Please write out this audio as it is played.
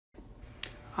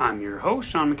I'm your host,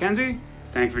 Sean MacKenzie.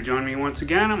 Thank you for joining me once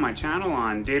again on my channel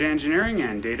on data engineering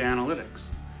and data analytics.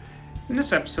 In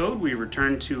this episode, we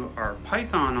return to our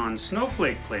Python on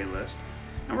Snowflake playlist,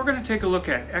 and we're going to take a look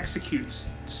at execute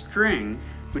string,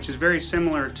 which is very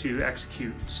similar to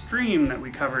execute stream that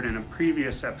we covered in a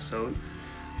previous episode,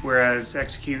 whereas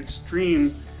execute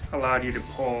stream allowed you to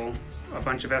pull a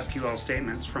bunch of SQL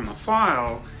statements from a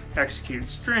file. Execute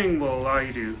string will allow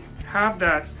you to have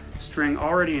that string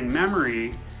already in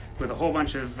memory with a whole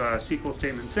bunch of SQL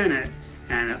statements in it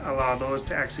and allow those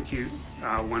to execute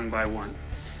one by one.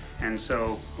 And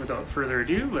so without further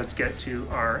ado, let's get to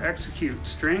our execute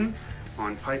string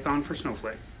on Python for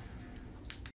Snowflake.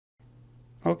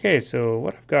 Okay, so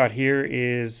what I've got here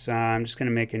is I'm just going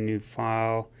to make a new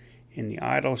file in the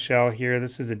idle shell here.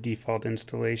 This is a default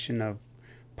installation of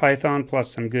Python plus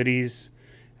some goodies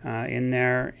in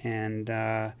there, and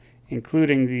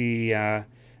including the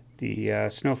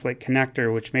Snowflake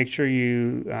Connector, which make sure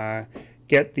you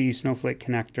get the Snowflake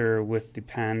Connector with the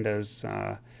Pandas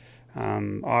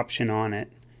option on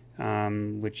it,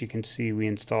 which you can see we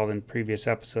installed in previous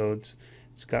episodes.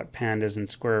 It's got pandas and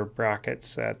square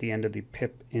brackets at the end of the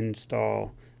pip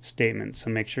install statement, so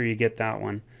make sure you get that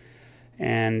one.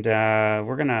 And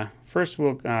we're gonna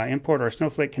we'll import our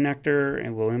Snowflake Connector,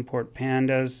 and we'll import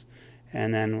pandas,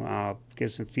 and then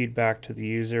give some feedback to the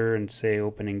user and say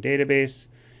opening database,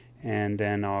 and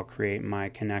then I'll create my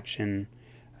connection.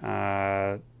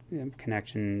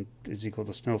 Connection is equal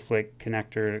to Snowflake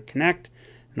Connector to connect,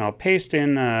 and I'll paste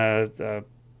in the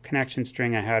connection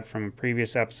string I had from a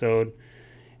previous episode,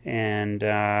 and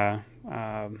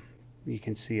you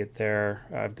can see it there.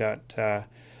 I've got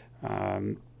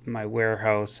my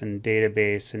warehouse and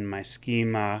database and my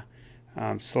schema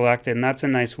selected, and that's a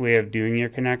nice way of doing your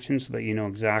connection so that you know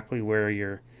exactly where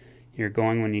you're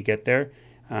going when you get there.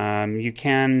 You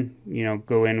can,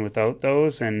 go in without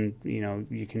those, and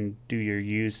you can do your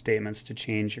use statements to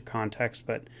change your context,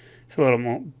 but it's a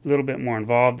little bit more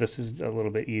involved. This is a little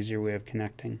bit easier way of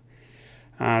connecting.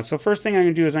 So first thing I'm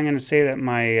going to do is I'm going to say that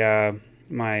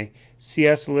my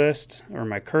CS list, or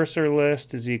my cursor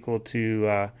list, is equal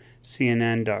to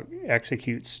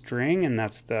cnn.execute string, and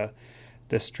that's the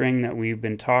string that we've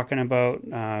been talking about,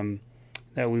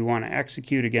 that we want to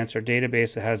execute against our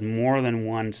database. That has more than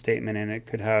one statement in it. It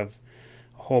could have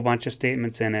a whole bunch of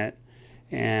statements in it.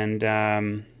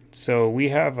 And so we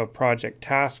have a project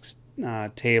tasks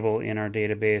table in our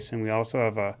database, and we also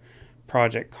have a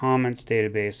project comments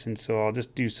database. And so I'll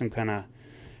just do some kind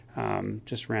of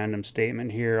just random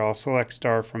statement here. I'll select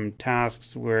star from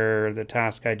tasks where the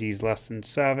task ID is less than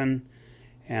 7,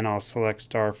 and I'll select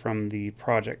star from the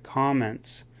project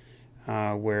comments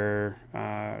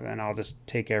and I'll just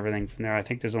take everything from there. I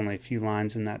think there's only a few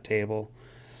lines in that table,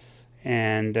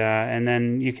 and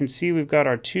then you can see we've got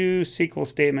our two SQL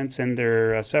statements, and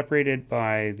they're separated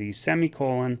by the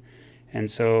semicolon,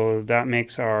 and so that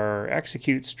makes our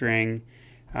execute string,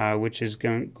 which is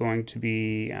going to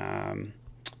be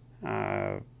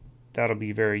that'll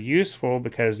be very useful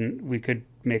because we could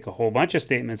make a whole bunch of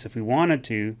statements if we wanted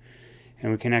to,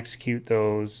 and we can execute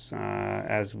those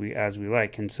as we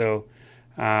like. And so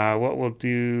what we'll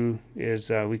do is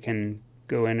we can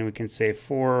go in and we can say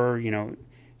for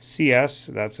CS,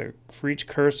 that's for each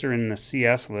cursor in the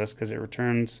CS list, because it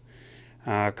returns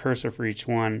cursor for each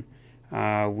one.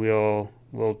 We'll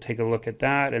take a look at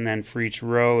that, and then for each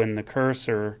row in the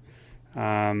cursor,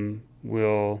 our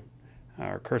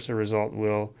cursor result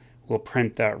will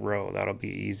print that row. That'll be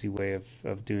an easy way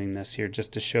of doing this here,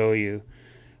 just to show you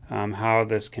how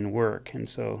this can work. And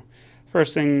so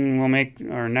next thing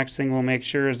we'll make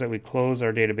sure is that we close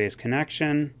our database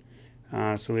connection,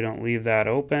 so we don't leave that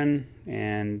open,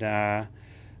 and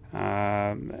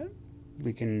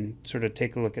we can sort of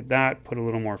take a look at that, put a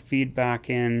little more feedback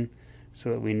in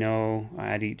so that we know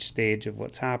at each stage of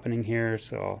what's happening here.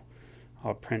 So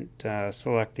I'll print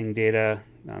selecting data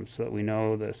so that we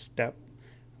know the step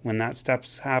when that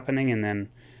step's happening, and then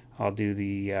I'll do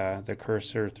the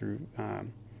cursor through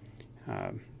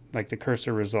like the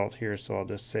cursor result here. So I'll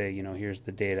just say, here's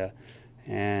the data,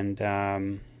 and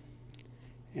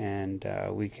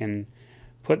we can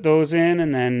put those in,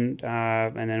 and then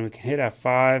we can hit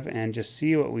F5 and just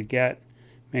see what we get.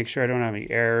 Make sure I don't have any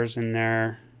errors in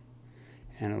there,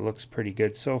 and it looks pretty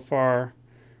good so far.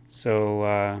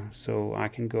 So so I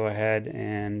can go ahead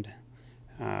and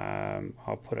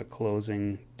I'll put a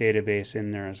closing database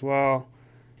in there as well,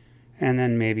 and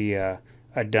then maybe a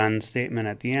done statement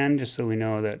at the end, just so we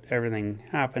know that everything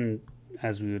happened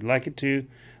as we would like it to.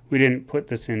 We didn't put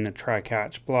this in the try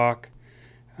catch block,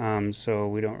 so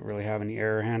we don't really have any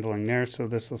error handling there. So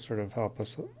this will sort of help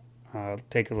us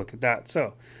take a look at that.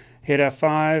 So hit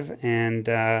F5, and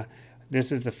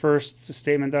this is the first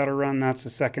statement that'll run. That's the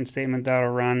second statement that'll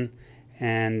run,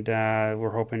 and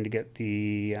we're hoping to get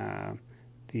the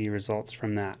results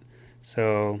from that.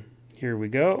 So here we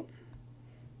go,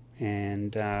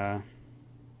 and there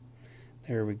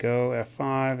we go,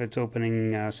 F5. It's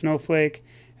opening Snowflake,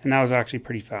 and that was actually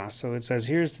pretty fast. So it says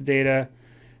here's the data.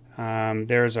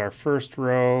 There's our first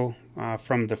row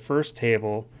from the first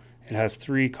table. It has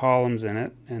 3 columns in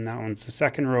it, and that one's the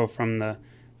second row from the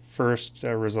first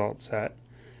result set.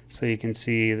 So you can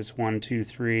see this 1, 2,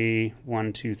 3,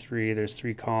 1, 2, 3. There's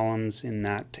 3 columns in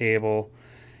that table,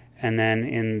 and then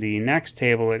in the next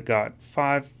table it got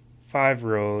five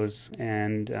rows,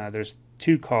 and there's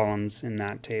 2 columns in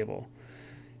that table.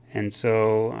 And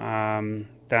so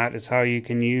that is how you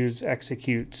can use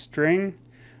execute string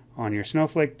on your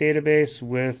Snowflake database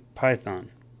with Python.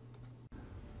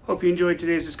 Hope you enjoyed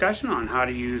today's discussion on how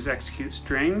to use execute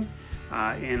string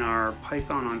in our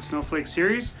Python on Snowflake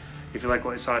series. If you like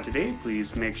what you saw today,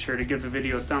 please make sure to give the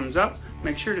video a thumbs up.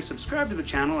 Make sure to subscribe to the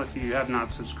channel if you have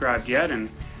not subscribed yet, and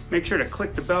make sure to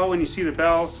click the bell when you see the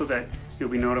bell so that you'll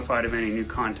be notified of any new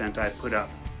content I put up.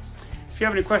 If you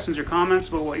have any questions or comments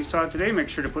about what you saw today, make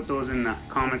sure to put those in the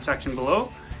comment section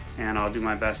below, and I'll do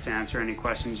my best to answer any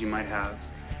questions you might have.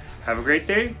 Have a great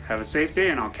day, have a safe day,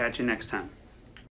 and I'll catch you next time.